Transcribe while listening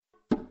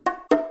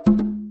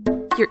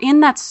you're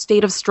in that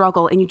state of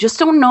struggle and you just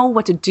don't know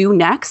what to do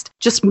next,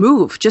 just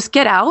move. Just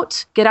get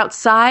out, get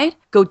outside,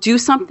 go do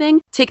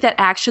something. Take that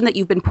action that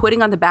you've been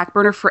putting on the back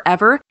burner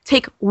forever.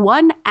 Take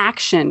one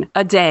action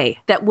a day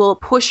that will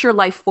push your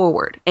life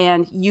forward,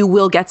 and you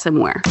will get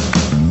somewhere.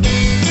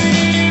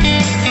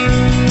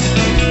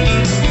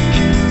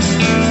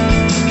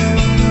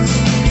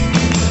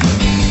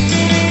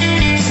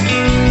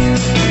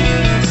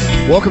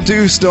 Welcome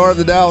to Star of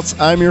the Doubts.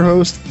 I'm your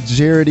host,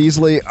 Jared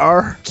Easley.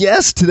 Our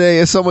guest today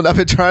is someone I've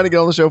been trying to get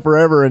on the show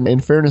forever, and in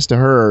fairness to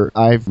her,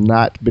 I've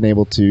not been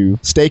able to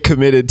stay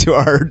committed to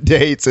our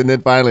dates, and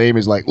then finally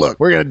Amy's like, look,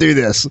 we're going to do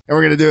this, and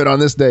we're going to do it on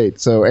this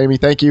date. So Amy,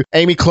 thank you.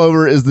 Amy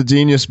Clover is the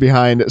genius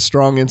behind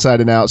Strong Inside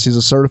and Out. She's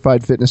a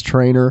certified fitness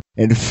trainer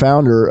and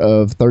founder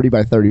of 30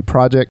 by 30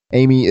 Project.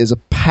 Amy is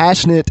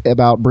passionate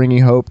about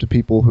bringing hope to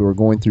people who are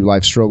going through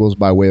life struggles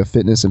by way of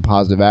fitness and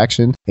positive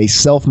action, a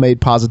self-made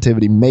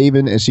positivity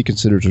maven as she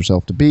considers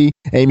herself to be.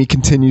 Amy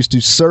continues to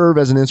serve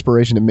as an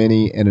inspiration to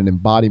many and an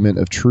embodiment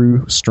of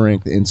true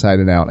strength inside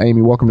and out.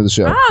 Amy, welcome to the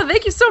show. Oh,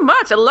 thank you so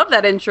much. I love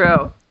that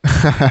intro.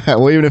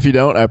 Well, even if you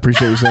don't, I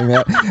appreciate you saying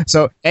that.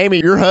 So, Amy,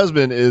 your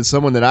husband is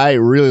someone that I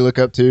really look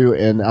up to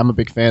and I'm a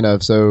big fan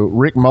of. So,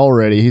 Rick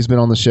Mulready, he's been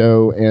on the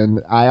show,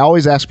 and I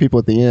always ask people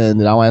at the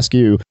end, and I'll ask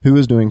you, who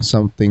is doing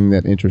something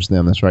that interests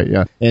them? That's right,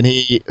 yeah. And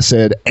he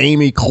said,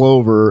 Amy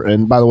Clover,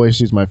 and by the way,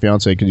 she's my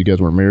fiance because you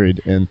guys weren't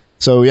married, and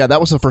so, yeah, that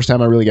was the first time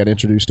I really got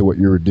introduced to what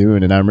you were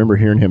doing, and I remember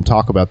hearing him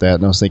talk about that,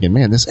 and I was thinking,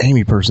 man, this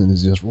Amy person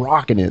is just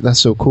rocking it. That's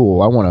so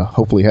cool. I want to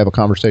hopefully have a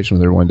conversation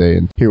with her one day,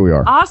 and here we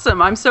are.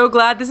 Awesome. I'm so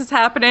glad this is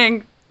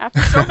happening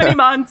after so many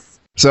months.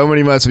 So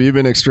many months. You've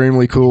been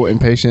extremely cool and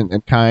patient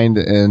and kind,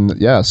 and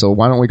yeah, so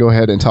why don't we go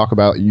ahead and talk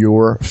about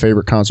your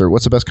favorite concert?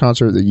 What's the best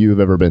concert that you've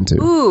ever been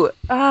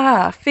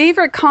to?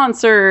 Favorite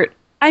concert.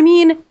 I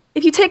mean,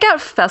 if you take out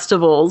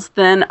festivals,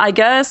 then I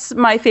guess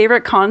my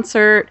favorite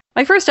concert,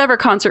 my first ever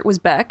concert was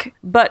Beck,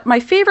 but my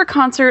favorite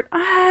concert,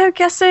 I'm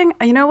guessing,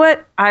 you know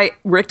what?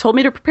 Rick told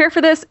me to prepare for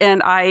this,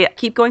 and I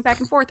keep going back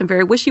and forth. I'm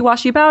very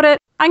wishy-washy about it.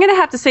 I'm going to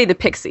have to say the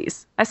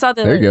Pixies. I saw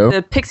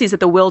the Pixies at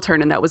the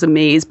Wiltern, and that was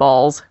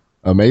amazeballs.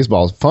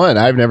 Amazeballs. Fun.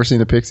 I've never seen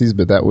the Pixies,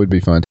 but that would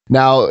be fun.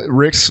 Now,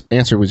 Rick's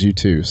answer was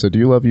U2. So do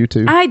you love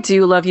U2? I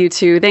do love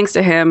U2. Thanks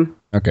to him.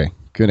 Okay.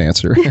 Good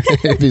answer.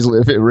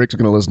 if Rick's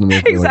going to listen to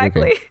me.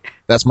 Exactly. Like, okay,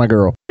 that's my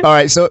girl. All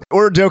right. So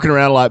we're joking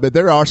around a lot, but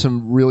there are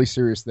some really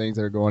serious things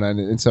that are going on.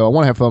 And so I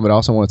want to have fun, but I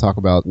also want to talk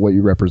about what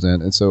you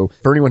represent. And so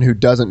for anyone who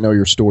doesn't know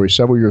your story,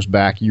 several years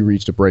back, you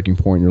reached a breaking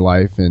point in your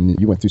life and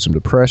you went through some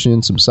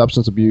depression, some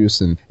substance abuse.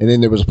 And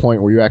then there was a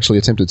point where you actually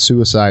attempted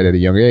suicide at a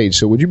young age.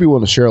 So would you be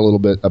willing to share a little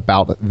bit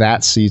about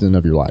that season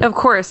of your life? Of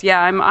course.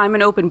 Yeah. I'm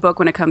an open book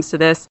when it comes to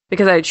this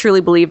because I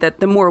truly believe that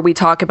the more we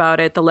talk about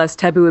it, the less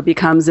taboo it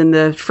becomes and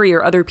the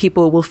freer other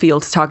people will feel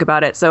to talk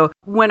about it. So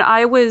when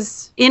I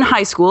was in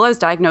high school, I was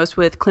diagnosed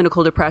with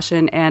clinical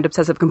depression and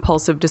obsessive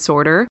compulsive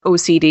disorder,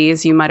 OCD,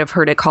 as you might have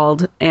heard it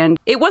called. And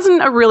it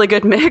wasn't a really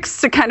good mix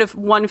to kind of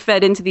one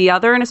fed into the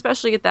other. And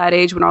especially at that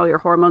age when all your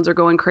hormones are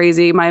going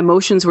crazy, my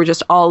emotions were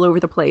just all over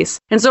the place.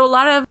 And so a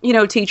lot of,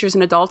 teachers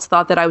and adults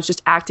thought that I was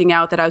just acting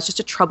out, that I was just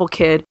a trouble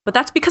kid. But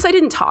that's because I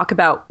didn't talk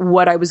about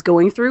what I was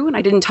going through. And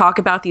I didn't talk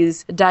about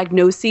these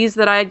diagnoses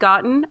that I had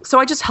gotten. So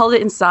I just held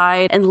it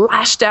inside and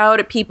lashed out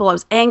at people. I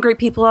was angry at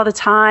people all the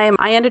time.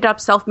 I ended up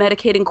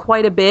self-medicating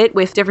quite a bit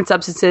with different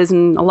substances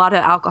and a lot of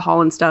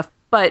alcohol and stuff.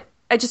 But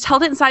I just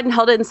held it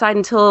inside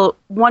until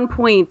one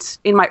point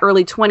in my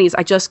early 20s,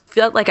 I just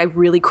felt like I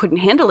really couldn't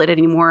handle it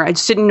anymore. I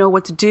just didn't know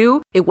what to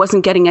do. It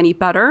wasn't getting any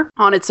better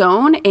on its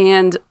own.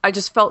 And I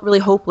just felt really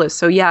hopeless.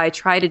 So yeah, I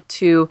tried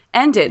to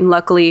end it. And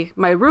luckily,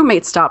 my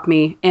roommate stopped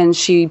me and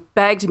she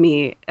begged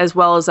me, as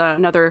well as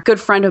another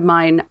good friend of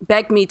mine,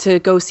 begged me to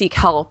go seek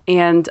help.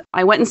 And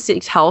I went and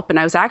sought help. And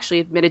I was actually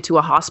admitted to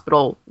a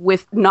hospital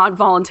not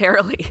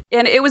voluntarily.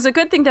 And it was a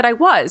good thing that I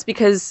was,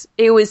 because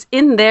it was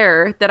in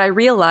there that I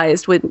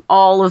realized when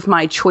all of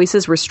my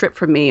choices were stripped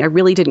from me. I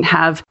really didn't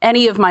have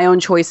any of my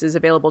own choices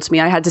available to me.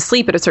 I had to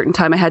sleep at a certain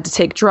time. I had to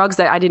take drugs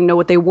that I didn't know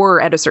what they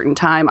were at a certain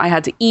time. I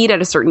had to eat at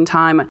a certain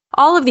time.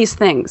 All of these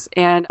things.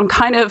 And I'm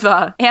kind of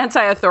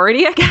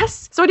anti-authority, I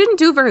guess. So I didn't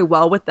do very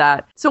well with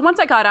that. So once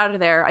I got out of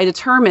there, I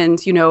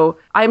determined,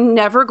 I'm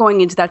never going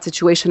into that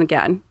situation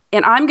again.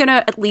 And I'm going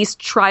to at least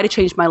try to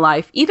change my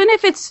life. Even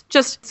if it's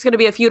going to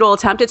be a futile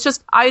attempt,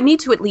 I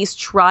need to at least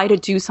try to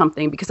do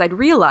something, because I'd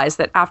realized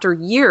that after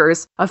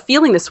years of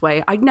feeling this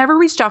way, I'd never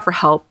reached out for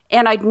help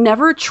and I'd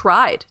never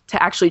tried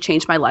to actually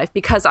change my life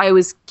because I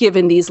was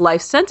given these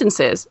life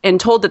sentences and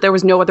told that there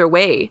was no other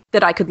way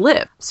that I could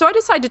live. So I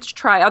decided to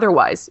try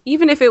otherwise,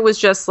 even if it was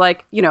just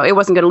like, it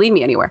wasn't going to lead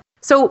me anywhere.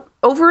 So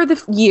over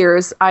the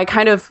years, I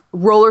kind of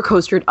roller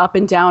coastered up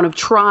and down of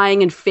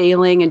trying and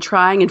failing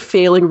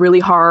really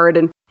hard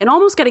and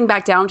almost getting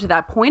back down to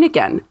that point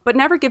again, but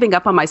never giving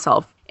up on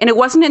myself. And it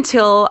wasn't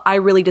until I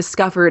really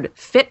discovered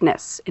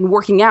fitness and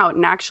working out,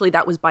 and actually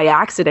that was by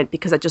accident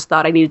because I just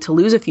thought I needed to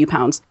lose a few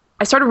pounds.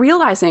 I started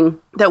realizing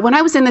that when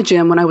I was in the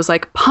gym, when I was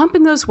like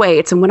pumping those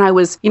weights, and when I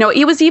was,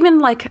 it was even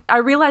like, I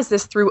realized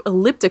this through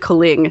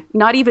ellipticaling,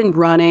 not even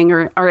running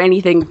or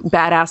anything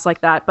badass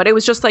like that, but it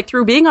was just like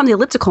through being on the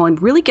elliptical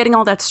and really getting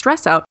all that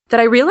stress out,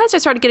 that I realized I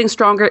started getting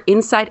stronger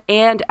inside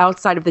and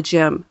outside of the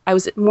gym. I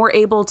was more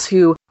able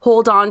to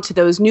hold on to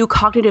those new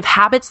cognitive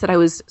habits that I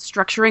was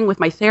structuring with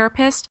my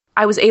therapist.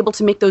 I was able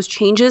to make those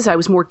changes. I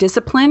was more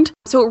disciplined.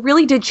 So it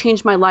really did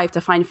change my life to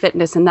find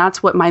fitness. And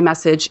that's what my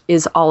message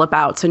is all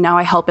about. So now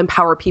I help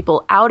empower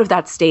people out of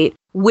that state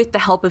with the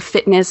help of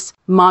fitness,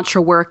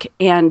 mantra work,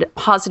 and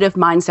positive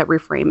mindset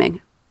reframing.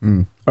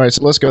 All right,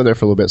 so let's go there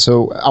for a little bit.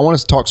 So I want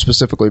to talk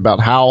specifically about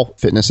how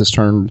fitness has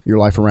turned your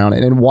life around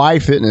and why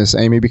fitness,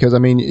 Amy, because I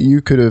mean,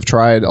 you could have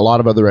tried a lot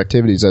of other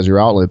activities as your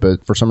outlet,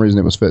 but for some reason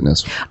it was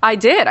fitness. I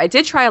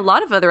did try a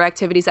lot of other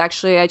activities,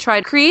 actually. I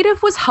tried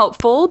creative was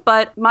helpful,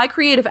 but my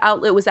creative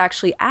outlet was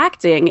actually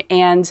acting.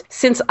 And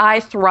since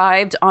I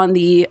thrived on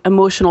the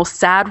emotional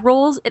sad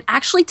roles, it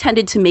actually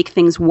tended to make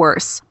things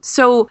worse.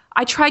 So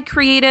I tried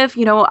creative.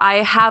 I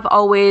have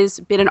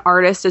always been an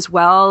artist as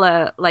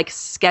well, like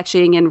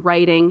sketching and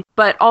writing,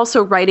 but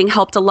also writing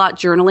helped a lot.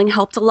 Journaling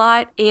helped a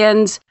lot.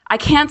 And I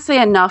can't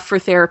say enough for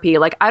therapy.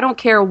 Like, I don't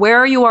care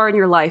where you are in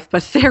your life,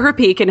 but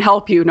therapy can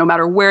help you no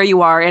matter where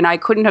you are. And I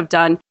couldn't have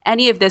done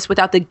any of this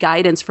without the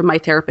guidance from my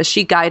therapist.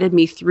 She guided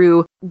me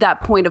through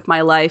that point of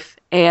my life.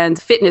 And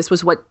fitness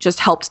was what just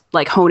helped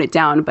like hone it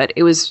down. But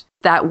it was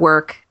that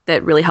work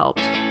that really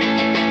helped.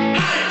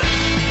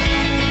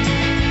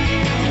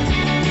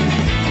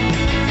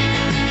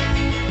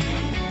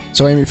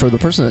 So, Amy, for the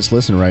person that's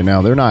listening right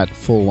now, they're not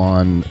full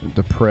on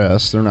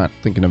depressed. They're not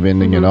thinking of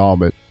ending it all,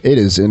 but it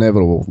is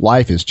inevitable.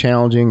 Life is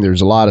challenging.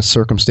 There's a lot of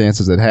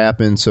circumstances that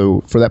happen.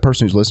 So for that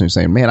person who's listening,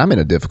 saying, man, I'm in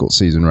a difficult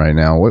season right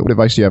now. What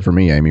advice do you have for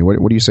me, Amy? What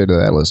do you say to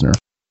that listener?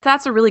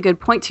 That's a really good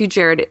point too,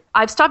 Jared.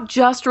 I've stopped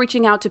just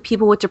reaching out to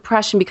people with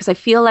depression because I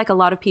feel like a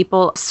lot of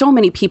people, so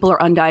many people are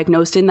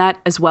undiagnosed in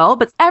that as well,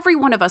 but every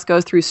one of us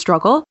goes through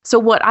struggle. So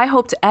what I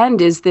hope to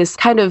end is this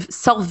kind of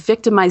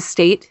self-victimized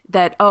state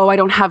that, oh, I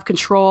don't have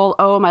control.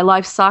 Oh, my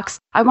life sucks.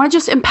 I want to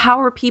just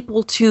empower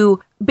people to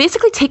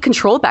basically take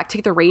control back,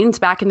 take the reins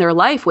back in their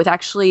life with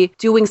actually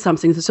doing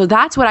something. So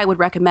that's what I would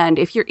recommend.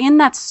 If you're in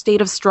that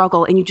state of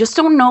struggle and you just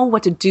don't know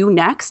what to do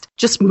next,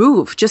 just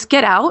move, just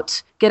get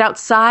out, get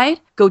outside,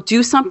 go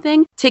do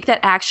something, take that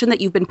action that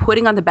you've been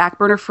putting on the back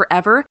burner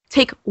forever.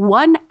 Take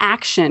one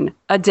action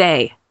a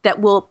day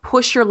that will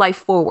push your life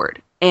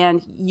forward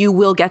and you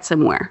will get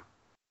somewhere.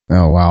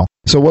 Oh, wow.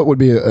 So what would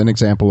be an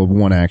example of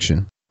one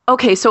action?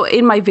 Okay, so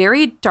in my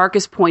very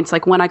darkest points,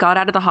 like when I got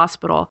out of the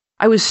hospital,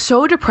 I was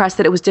so depressed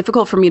that it was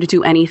difficult for me to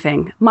do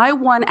anything. My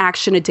one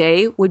action a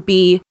day would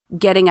be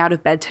getting out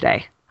of bed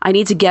today. I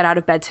need to get out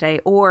of bed today,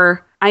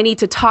 or I need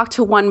to talk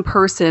to one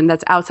person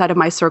that's outside of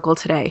my circle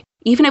today.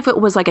 Even if it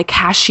was like a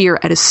cashier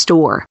at a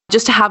store,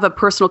 just to have a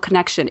personal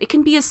connection. It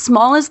can be as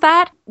small as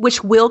that,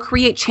 which will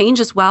create change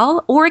as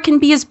well. Or it can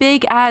be as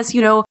big as,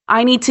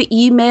 I need to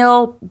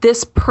email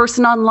this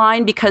person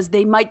online because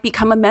they might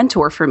become a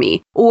mentor for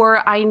me.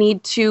 Or I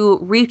need to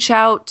reach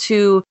out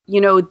to,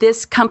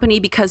 this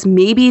company because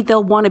maybe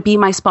they'll want to be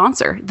my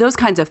sponsor. Those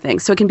kinds of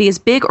things. So it can be as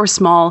big or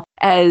small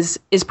as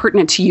is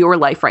pertinent to your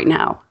life right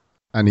now.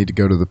 I need to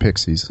go to the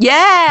Pixies.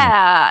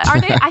 Yeah.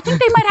 Are they? I think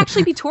they might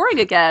actually be touring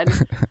again.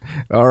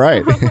 All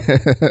right.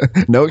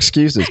 No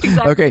excuses.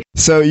 Exactly. Okay.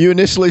 So you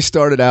initially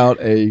started out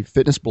a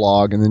fitness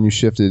blog and then you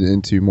shifted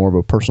into more of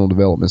a personal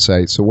development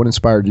site. So what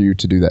inspired you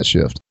to do that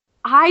shift?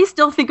 I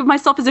still think of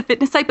myself as a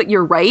fitness site, but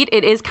you're right.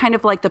 It is kind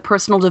of like the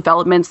personal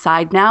development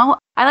side now.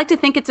 I like to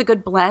think it's a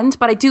good blend,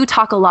 but I do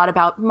talk a lot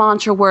about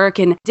mantra work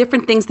and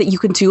different things that you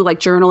can do, like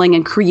journaling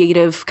and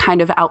creative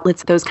kind of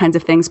outlets, those kinds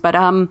of things. But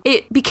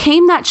it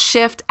became that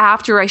shift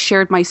after I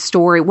shared my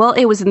story. Well,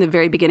 it was in the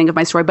very beginning of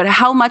my story, but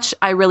how much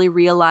I really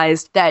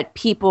realized that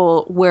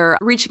people were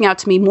reaching out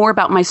to me more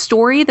about my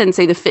story than,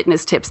 say, the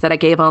fitness tips that I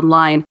gave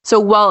online. So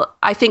while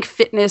I think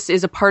fitness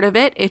is a part of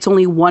it, it's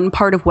only one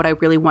part of what I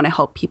really want to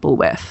help people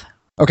with.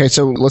 Okay,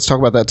 so let's talk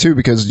about that too,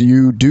 because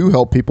you do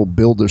help people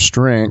build their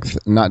strength,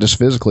 not just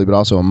physically, but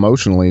also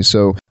emotionally.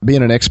 So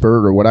being an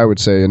expert, or what I would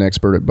say an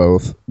expert at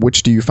both,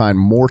 which do you find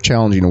more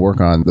challenging to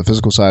work on, the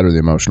physical side or the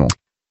emotional?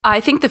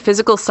 I think the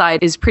physical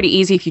side is pretty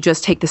easy if you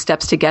just take the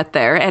steps to get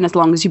there, and as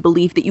long as you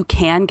believe that you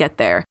can get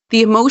there.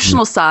 The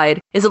emotional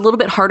side is a little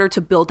bit harder to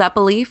build that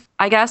belief,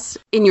 I guess,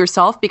 in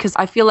yourself, because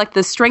I feel like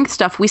the strength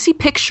stuff, we see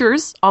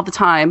pictures all the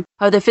time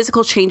of the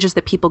physical changes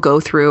that people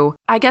go through.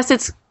 I guess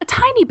it's a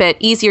tiny bit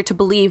easier to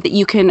believe that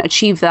you can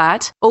achieve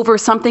that over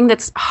something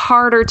that's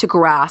harder to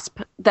grasp,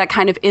 that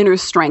kind of inner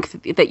strength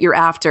that you're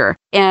after.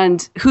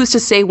 And who's to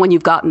say when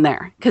you've gotten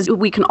there? Because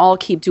we can all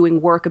keep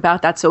doing work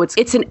about that. So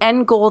it's an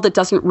end goal that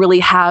doesn't really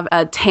have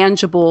a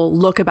tangible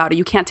look about it.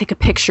 You can't take a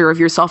picture of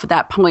yourself at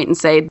that point and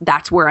say,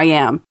 that's where I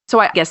am. So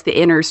I guess the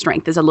inner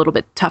strength is a little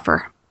bit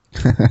tougher.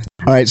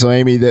 All right, so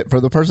Amy, that for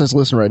the person that's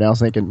listening right now is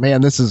thinking,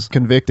 man, this is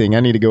convicting. I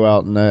need to go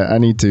out and I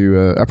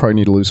probably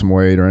need to lose some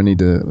weight, or I need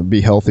to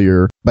be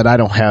healthier, but I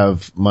don't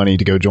have money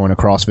to go join a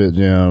CrossFit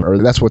gym, or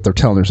that's what they're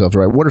telling themselves,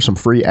 right? What are some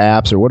free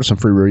apps or what are some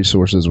free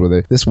resources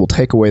where this will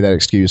take away that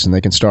excuse and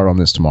they can start on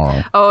this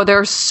tomorrow? Oh, there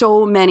are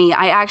so many.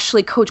 I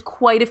actually coach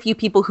quite a few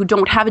people who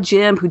don't have a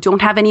gym, who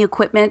don't have any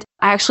equipment.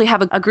 I actually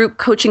have a group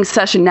coaching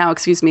session now,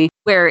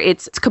 where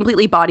it's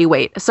completely body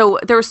weight. So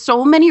there are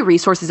so many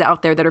resources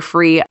out there that are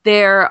free.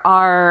 There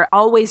are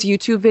always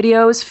YouTube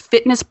videos.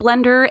 Fitness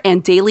Blender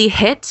and Daily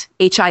HIIT,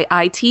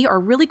 HIIT, are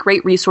really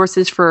great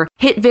resources for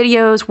HIIT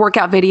videos,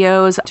 workout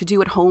videos to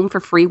do at home for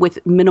free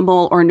with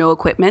minimal or no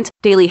equipment.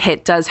 Daily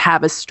HIIT does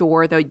have a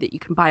store, though, that you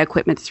can buy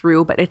equipment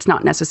through, but it's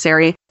not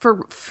necessary.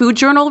 For food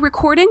journal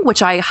recording,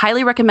 which I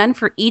highly recommend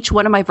for each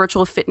one of my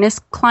virtual fitness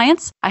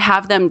clients, I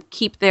have them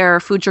keep their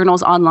food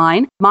journals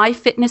online.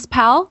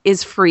 MyFitnessPal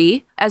is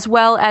free, as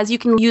well as you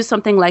can use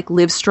something like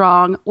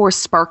Livestrong or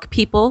Spark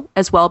People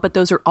as well, but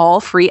those are all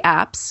free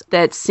apps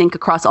that sync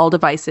across all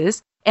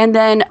devices. And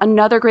then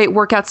another great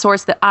workout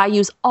source that I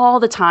use all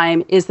the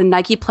time is the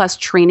Nike Plus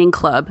Training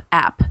Club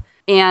app.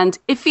 And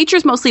it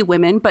features mostly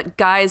women, but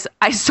guys,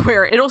 I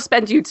swear, it'll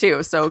spend you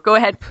too. So go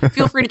ahead,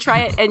 feel free to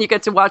try it, and you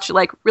get to watch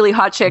like really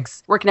hot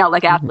chicks working out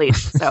like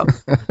athletes. So,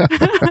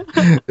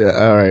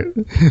 yeah, all right,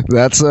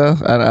 that's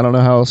I don't know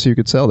how else you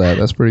could sell that.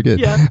 That's pretty good.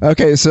 Yeah.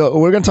 Okay, so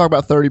we're going to talk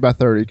about 30 by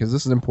 30 because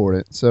this is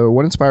important. So,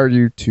 what inspired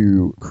you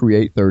to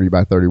create 30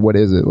 by 30? What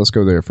is it? Let's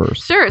go there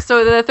first. Sure.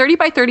 So the 30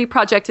 by 30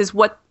 project is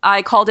what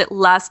I called it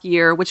last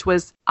year, which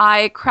was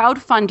I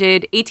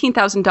crowdfunded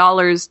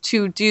 $18,000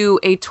 to do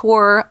a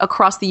tour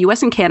across the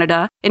U.S. and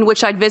Canada, in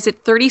which I'd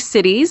visit 30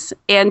 cities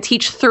and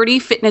teach 30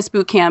 fitness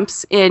boot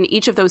camps in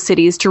each of those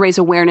cities to raise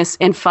awareness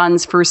and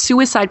funds for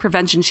suicide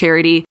prevention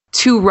charity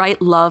To Write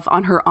Love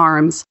on Her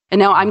Arms. And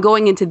now I'm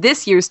going into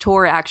this year's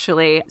tour,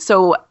 actually.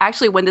 So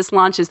actually, when this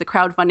launches, the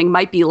crowdfunding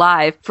might be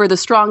live for the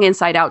Strong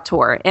Inside Out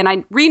Tour. And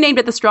I renamed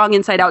it the Strong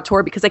Inside Out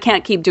Tour because I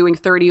can't keep doing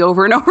 30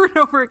 over and over and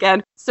over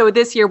again. So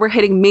this year, we're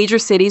hitting major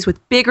cities with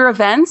bigger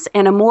events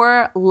and a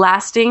more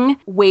lasting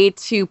way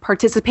to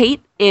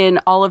participate in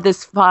all of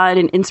this fun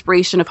and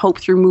inspiration of hope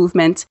through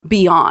movement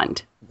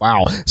beyond.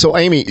 Wow. So,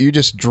 Amy, you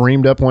just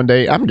dreamed up one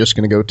day, I'm just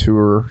going to go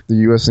tour the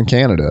U.S. and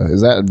Canada.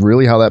 Is that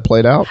really how that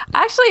played out?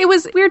 Actually, it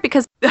was weird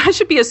because I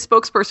should be a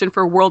spokesperson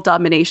for World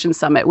Domination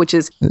Summit, which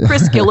is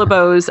Chris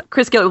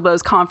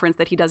Guillebeau's conference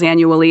that he does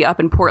annually up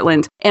in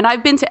Portland. And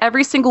I've been to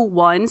every single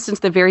one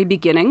since the very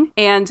beginning.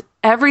 And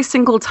every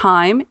single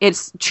time,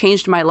 it's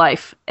changed my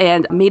life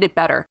and made it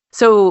better.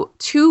 So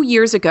 2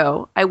 years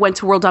ago, I went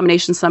to World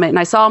Domination Summit and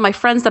I saw my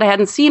friends that I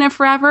hadn't seen in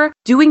forever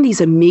doing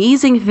these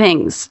amazing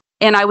things.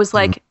 And I was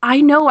like, I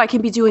know I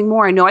can be doing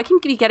more. I know I can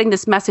be getting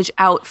this message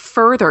out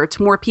further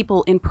to more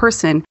people in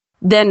person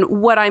than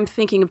what I'm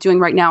thinking of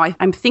doing right now.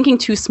 I'm thinking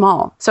too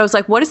small. So I was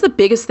like, what is the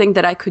biggest thing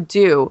that I could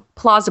do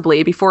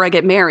plausibly before I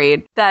get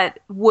married that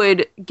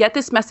would get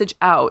this message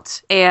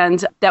out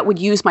and that would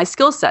use my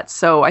skill sets?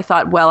 So I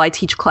thought, well, I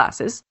teach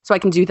classes, so I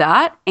can do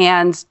that.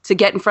 And to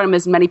get in front of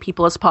as many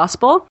people as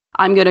possible,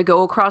 I'm going to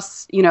go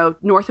across,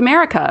 North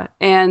America,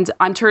 and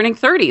I'm turning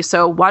 30.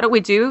 So why don't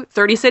we do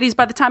 30 cities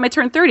by the time I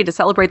turn 30 to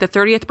celebrate the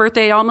 30th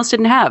birthday I almost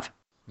didn't have?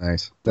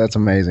 Nice. That's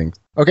amazing.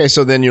 Okay,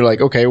 so then you're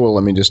like, okay, well,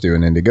 let me just do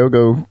an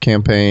Indiegogo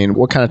campaign.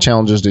 What kind of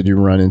challenges did you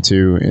run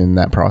into in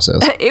that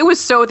process? It was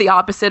so the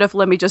opposite of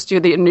let me just do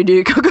the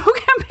Indiegogo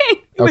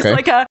campaign. It was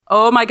like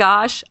oh my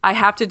gosh, I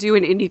have to do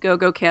an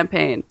Indiegogo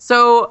campaign.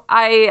 So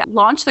I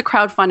launched the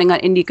crowdfunding on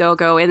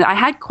Indiegogo, and I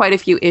had quite a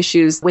few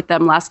issues with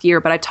them last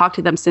year, but I've talked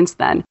to them since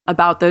then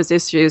about those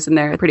issues, and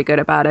they're pretty good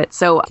about it.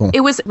 So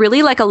It was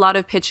really like a lot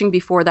of pitching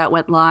before that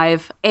went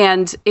live,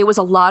 and it was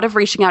a lot of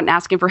reaching out and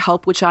asking for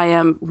help, which I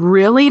am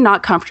really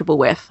not comfortable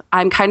with.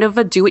 I'm kind of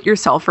a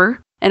do-it-yourselfer.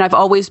 And I've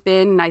always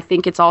been, and I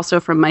think it's also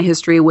from my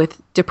history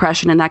with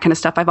depression and that kind of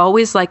stuff, I've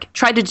always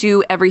tried to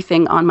do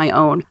everything on my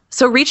own.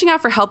 So reaching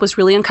out for help was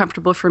really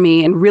uncomfortable for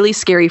me and really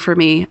scary for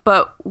me.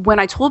 But when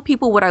I told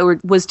people what I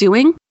was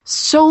doing,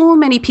 so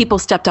many people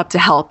stepped up to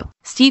help.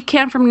 Steve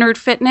Camp from Nerd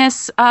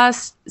Fitness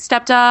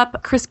stepped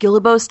up. Chris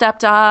Guillebeau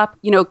stepped up.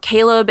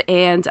 Caleb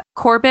and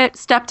Corbett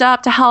stepped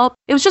up to help.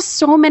 It was just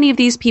so many of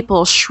these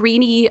people.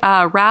 Srini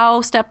Rao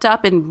stepped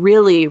up and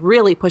really,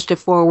 really pushed it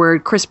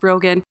forward. Chris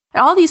Brogan.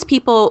 All these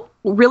people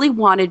really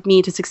wanted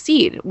me to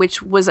succeed,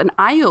 which was an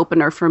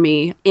eye-opener for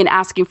me in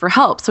asking for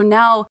help. So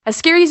now, as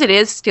scary as it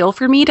is still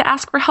for me to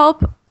ask for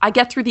help, I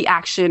get through the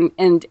action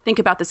and think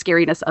about the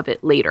scariness of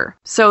it later.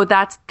 So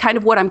that's kind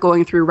of what I'm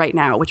going through right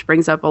now, which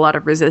brings up a lot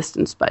of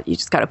resistance, but you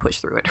just got to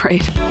push through it,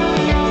 right?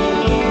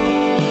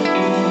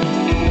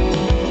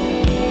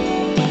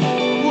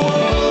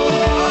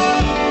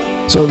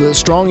 So the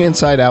Strong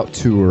Inside Out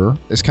Tour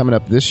is coming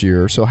up this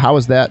year. So how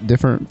is that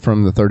different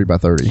from the 30 by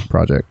 30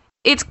 project?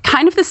 It's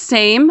kind of the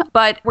same,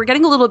 but we're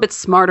getting a little bit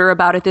smarter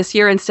about it this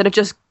year. Instead of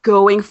just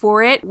going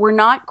for it. We're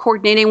not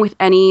coordinating with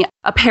any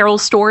apparel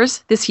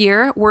stores this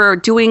year. We're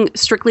doing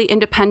strictly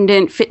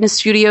independent fitness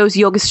studios,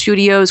 yoga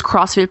studios,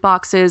 CrossFit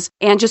boxes,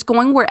 and just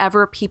going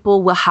wherever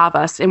people will have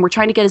us. And we're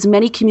trying to get as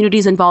many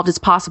communities involved as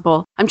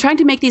possible. I'm trying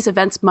to make these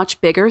events much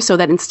bigger so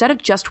that instead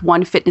of just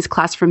one fitness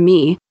class from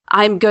me,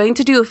 I'm going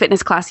to do a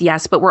fitness class,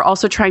 yes, but we're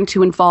also trying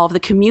to involve the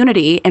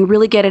community and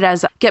really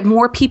get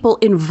more people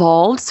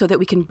involved so that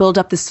we can build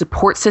up the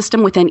support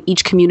system within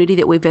each community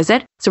that we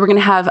visit. So we're going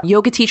to have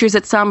yoga teachers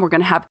at some, we're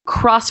going to have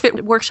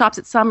CrossFit workshops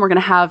at some, we're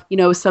going to have,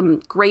 some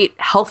great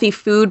healthy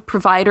food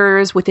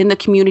providers within the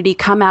community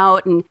come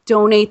out and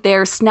donate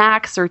their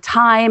snacks or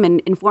time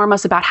and inform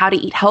us about how to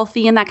eat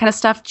healthy and that kind of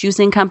stuff,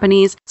 juicing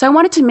companies. So I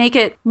wanted to make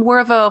it more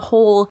of a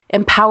whole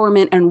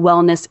empowerment and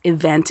wellness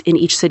event in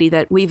each city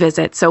that we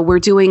visit. So we're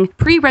doing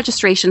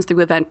pre-registrations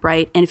through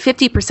Eventbrite, and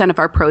 50% of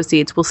our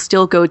proceeds will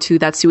still go to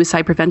that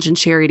suicide prevention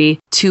charity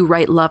to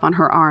write love on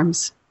her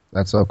arms.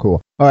 That's so cool.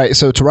 All right,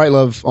 so to write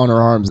love on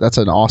her arms, that's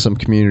an awesome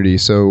community.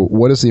 So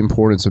what is the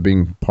importance of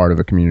being part of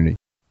a community?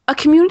 A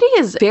community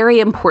is very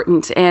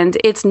important, and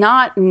it's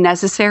not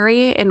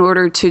necessary in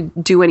order to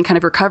do any kind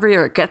of recovery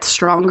or get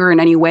stronger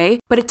in any way,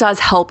 but it does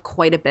help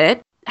quite a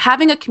bit.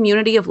 Having a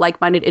community of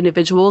like-minded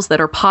individuals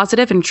that are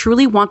positive and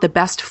truly want the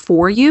best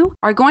for you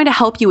are going to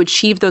help you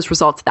achieve those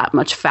results that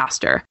much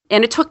faster.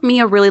 And it took me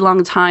a really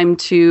long time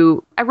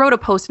I wrote a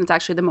post, and it's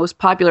actually the most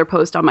popular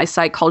post on my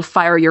site, called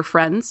Fire Your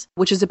Friends,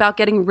 which is about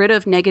getting rid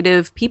of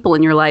negative people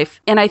in your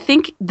life. And I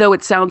think, though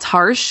it sounds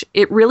harsh,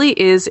 it really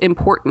is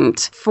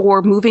important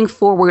for moving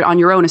forward on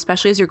your own,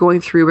 especially as you're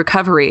going through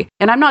recovery.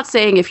 And I'm not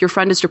saying if your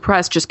friend is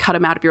depressed, just cut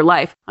them out of your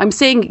life. I'm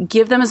saying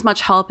give them as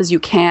much help as you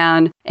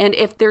can. And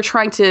if they're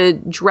trying to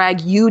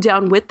drag you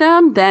down with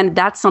them, then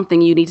that's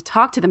something you need to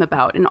talk to them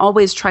about, and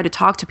always try to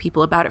talk to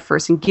people about it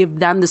first and give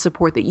them the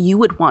support that you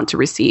would want to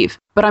receive.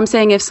 But I'm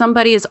saying if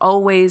somebody is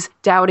always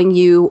doubting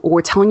you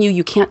or telling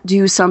you can't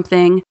do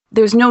something,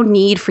 there's no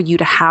need for you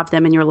to have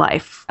them in your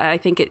life. I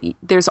think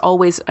there's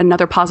always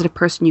another positive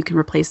person you can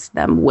replace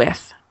them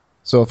with.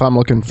 So if I'm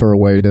looking for a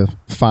way to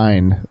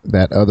find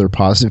that other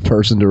positive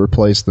person to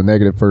replace the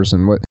negative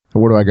person, where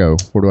do I go?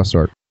 Where do I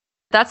start?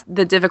 That's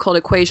the difficult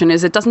equation,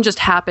 is it doesn't just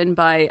happen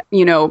by,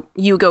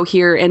 you go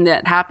here and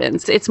that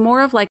happens. It's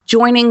more of like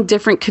joining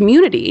different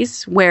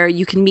communities where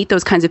you can meet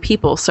those kinds of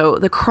people. So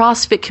the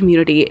CrossFit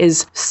community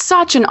is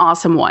such an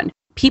awesome one.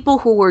 People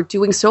who are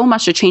doing so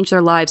much to change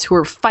their lives, who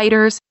are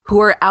fighters, who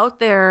are out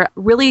there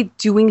really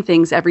doing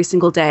things every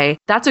single day.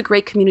 That's a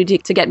great community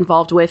to get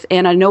involved with.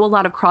 And I know a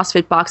lot of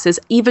CrossFit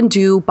boxes even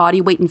do body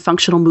weight and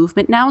functional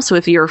movement now. So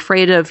if you're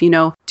afraid of,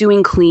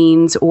 doing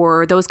cleans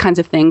or those kinds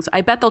of things,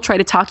 I bet they'll try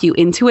to talk you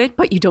into it,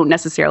 but you don't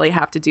necessarily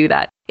have to do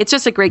that. It's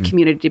just a great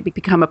community to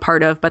become a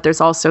part of. But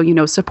there's also,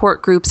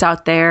 support groups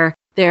out there.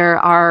 There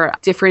are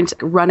different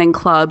running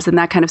clubs and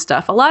that kind of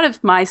stuff. A lot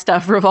of my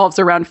stuff revolves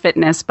around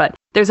fitness, but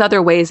there's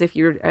other ways. If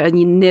you're a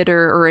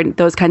knitter or in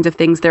those kinds of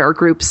things, there are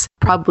groups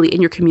probably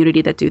in your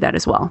community that do that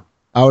as well.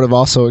 I would have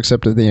also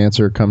accepted the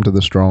answer, come to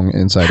the Strong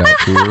Inside Out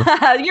tour.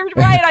 You're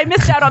right. I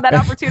missed out on that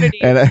opportunity.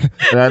 and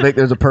I think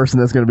there's a person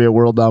that's going to be a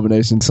World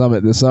Domination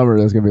Summit this summer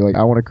that's going to be like,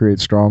 I want to create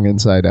Strong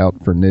Inside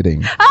Out for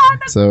knitting.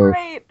 That's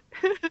great.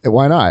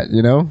 Why not?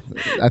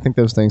 I think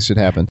those things should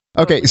happen.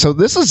 Okay, so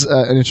this is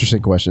an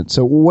interesting question.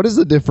 So what is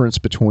the difference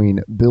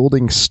between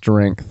building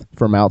strength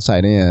from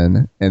outside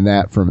in and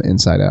that from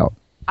inside out?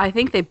 I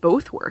think they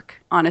both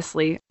work,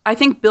 honestly. I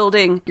think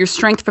building your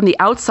strength from the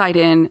outside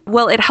in,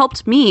 well, it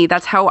helped me.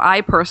 That's how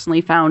I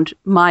personally found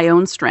my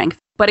own strength.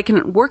 But it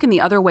can work in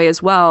the other way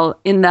as well,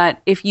 in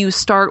that if you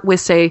start with,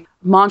 say,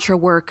 mantra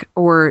work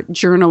or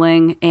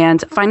journaling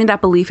and finding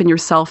that belief in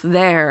yourself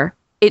there,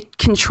 it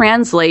can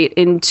translate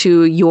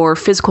into your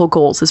physical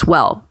goals as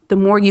well. The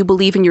more you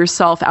believe in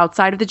yourself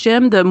outside of the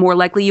gym, the more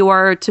likely you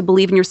are to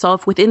believe in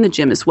yourself within the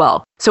gym as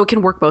well. So it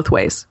can work both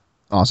ways.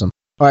 Awesome.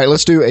 All right,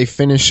 let's do a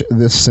finish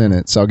this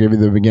sentence. I'll give you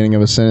the beginning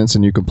of a sentence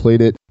and you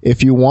complete it.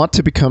 If you want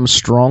to become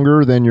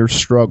stronger than your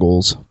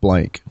struggles,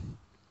 blank.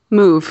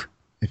 Move.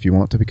 If you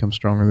want to become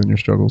stronger than your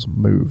struggles,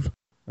 move.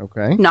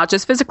 Okay. Not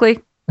just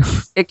physically.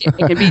 It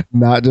can be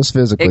not just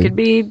physically. It could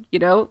be,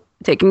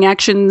 taking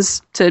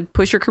actions to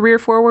push your career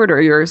forward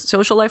or your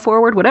social life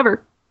forward,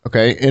 whatever.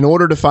 Okay. In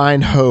order to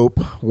find hope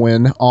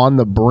when on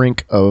the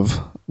brink of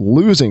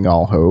losing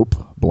all hope,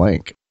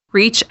 blank.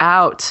 Reach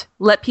out.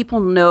 Let people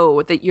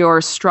know that you're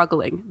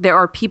struggling. There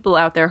are people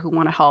out there who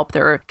want to help.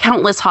 There are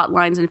countless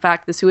hotlines. In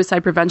fact, the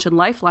Suicide Prevention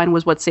Lifeline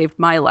was what saved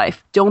my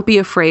life. Don't be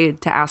afraid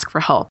to ask for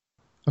help.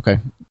 Okay.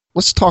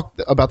 Let's talk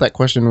about that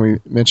question we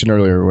mentioned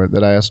earlier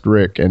that I asked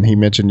Rick, and he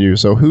mentioned you.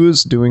 So who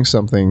is doing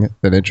something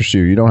that interests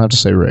you? You don't have to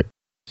say Rick.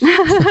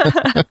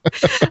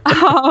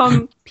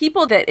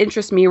 People that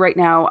interest me right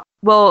now.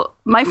 Well,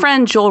 my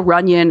friend Joel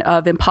Runyon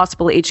of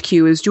Impossible HQ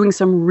is doing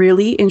some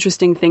really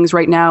interesting things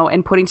right now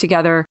and putting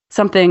together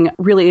something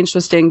really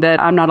interesting that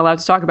I'm not allowed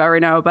to talk about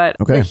right now, but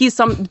he's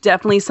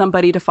definitely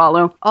somebody to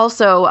follow.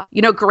 Also,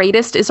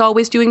 Greatest is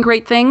always doing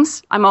great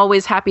things. I'm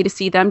always happy to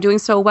see them doing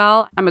so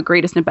well. I'm a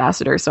Greatest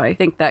ambassador, so I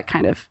think that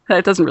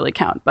doesn't really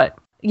count. But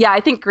yeah, I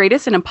think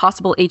Greatest and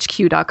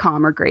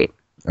ImpossibleHQ.com are great.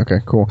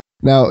 Okay, cool.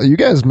 Now, you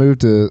guys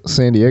moved to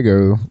San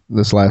Diego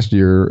this last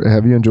year.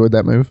 Have you enjoyed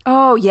that move?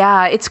 Oh,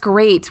 yeah, it's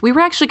great. We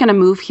were actually going to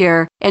move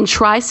here and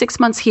try 6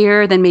 months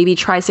here, then maybe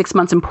try 6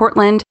 months in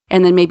Portland,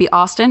 and then maybe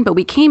Austin. But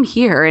we came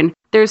here, and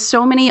there's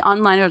so many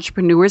online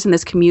entrepreneurs in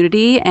this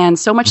community and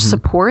so much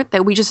support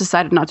that we just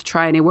decided not to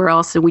try anywhere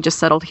else, and we just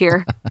settled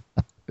here.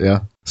 Yeah.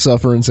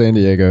 Suffer in San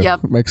Diego.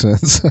 Yep. Makes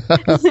sense.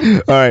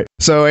 All right.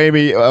 So,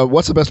 Amy,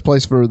 what's the best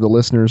place for the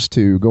listeners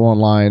to go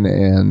online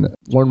and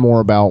learn more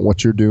about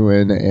what you're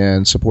doing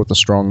and support the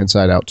Strong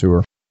Inside Out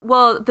tour?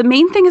 Well, the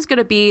main thing is going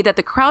to be that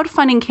the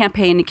crowdfunding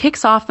campaign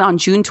kicks off on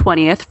June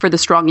 20th for the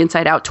Strong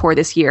Inside Out tour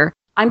this year.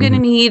 I'm going to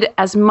need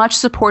as much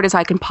support as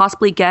I can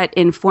possibly get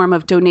in form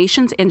of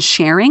donations and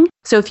sharing.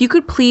 So if you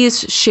could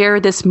please share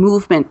this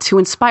movement to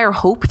inspire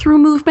hope through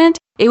movement,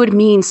 it would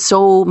mean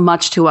so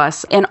much to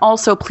us. And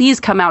also,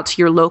 please come out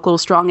to your local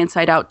Strong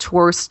Inside Out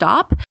tour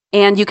stop.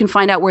 And you can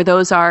find out where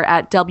those are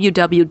at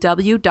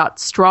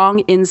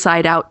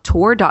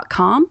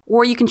www.stronginsideouttour.com,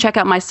 or you can check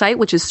out my site,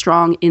 which is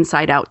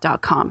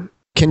stronginsideout.com.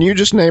 Can you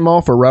just name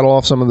off or rattle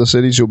off some of the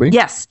cities you'll be?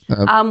 Yes.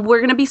 We're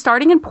going to be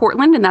starting in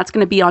Portland, and that's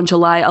going to be on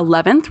July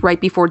 11th,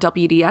 right before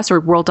WDS or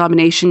World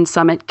Domination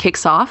Summit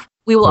kicks off.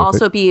 We will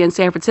also be in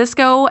San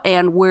Francisco,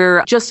 and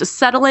we're just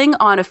settling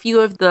on a few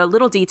of the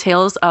little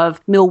details of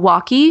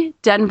Milwaukee,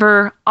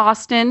 Denver,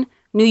 Austin,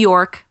 New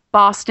York,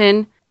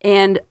 Boston,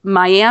 and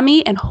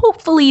Miami, and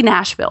hopefully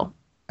Nashville.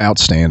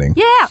 Outstanding.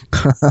 Yeah.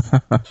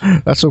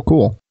 That's so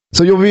cool.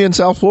 So you'll be in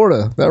South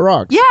Florida. That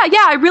rocks. Yeah,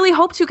 I really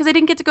hope to, because I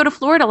didn't get to go to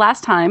Florida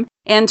last time.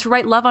 And To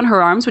Write Love on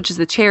Her Arms, which is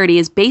the charity,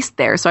 is based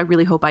there. So I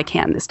really hope I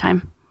can this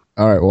time.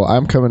 All right. Well,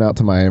 I'm coming out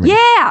to Miami.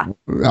 Yeah. I'm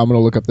going to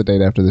look up the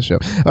date after the show.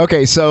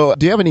 Okay. So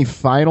do you have any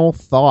final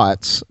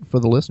thoughts for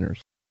the listeners?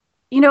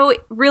 You know,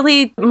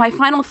 really, my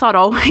final thought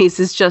always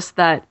is just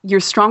that you're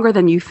stronger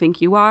than you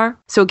think you are.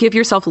 So give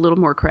yourself a little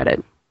more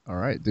credit. All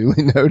right.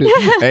 Duly noted.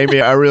 Amy,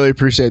 I really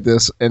appreciate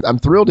this. And I'm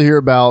thrilled to hear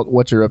about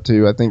what you're up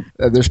to. I think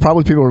there's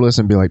probably people who are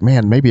listening and be like,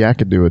 man, maybe I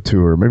could do a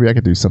tour. Maybe I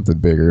could do something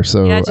bigger.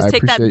 So yeah, just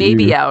take that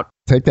maybe out.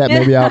 Take that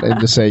maybe out and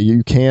just say,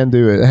 you can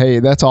do it. Hey,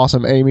 that's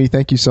awesome. Amy,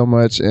 thank you so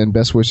much. And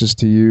best wishes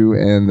to you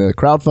and the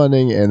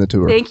crowdfunding and the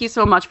tour. Thank you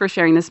so much for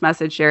sharing this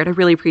message, Jared. I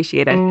really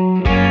appreciate it.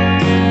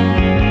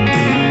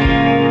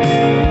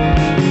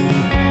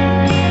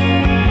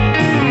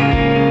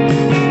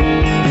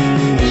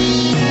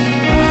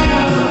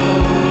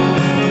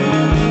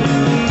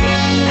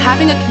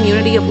 Having a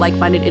community of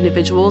like-minded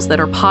individuals that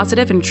are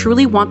positive and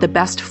truly want the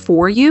best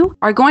for you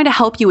are going to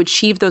help you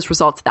achieve those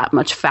results that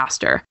much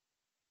faster.